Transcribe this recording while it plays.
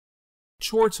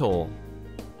Chortle.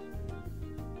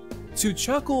 To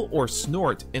chuckle or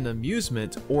snort in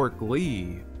amusement or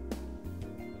glee.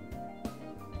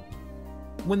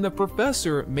 When the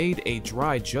professor made a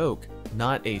dry joke,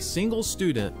 not a single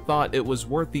student thought it was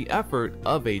worth the effort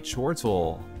of a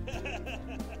chortle.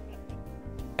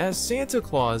 As Santa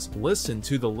Claus listened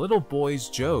to the little boy's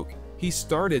joke, he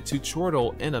started to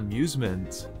chortle in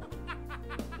amusement.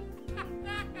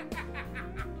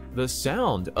 The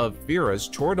sound of Vera's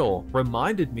chortle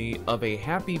reminded me of a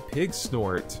happy pig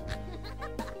snort.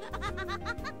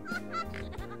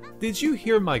 Did you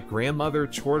hear my grandmother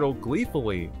chortle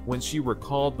gleefully when she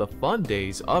recalled the fun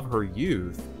days of her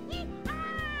youth?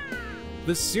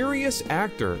 The serious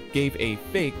actor gave a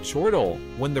fake chortle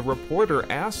when the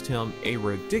reporter asked him a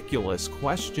ridiculous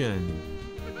question.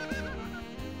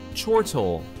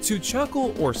 Chortle. To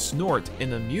chuckle or snort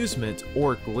in amusement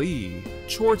or glee.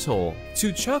 Chortle.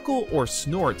 To chuckle or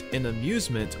snort in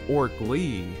amusement or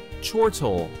glee.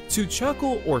 Chortle. To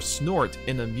chuckle or snort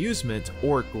in amusement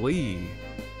or glee.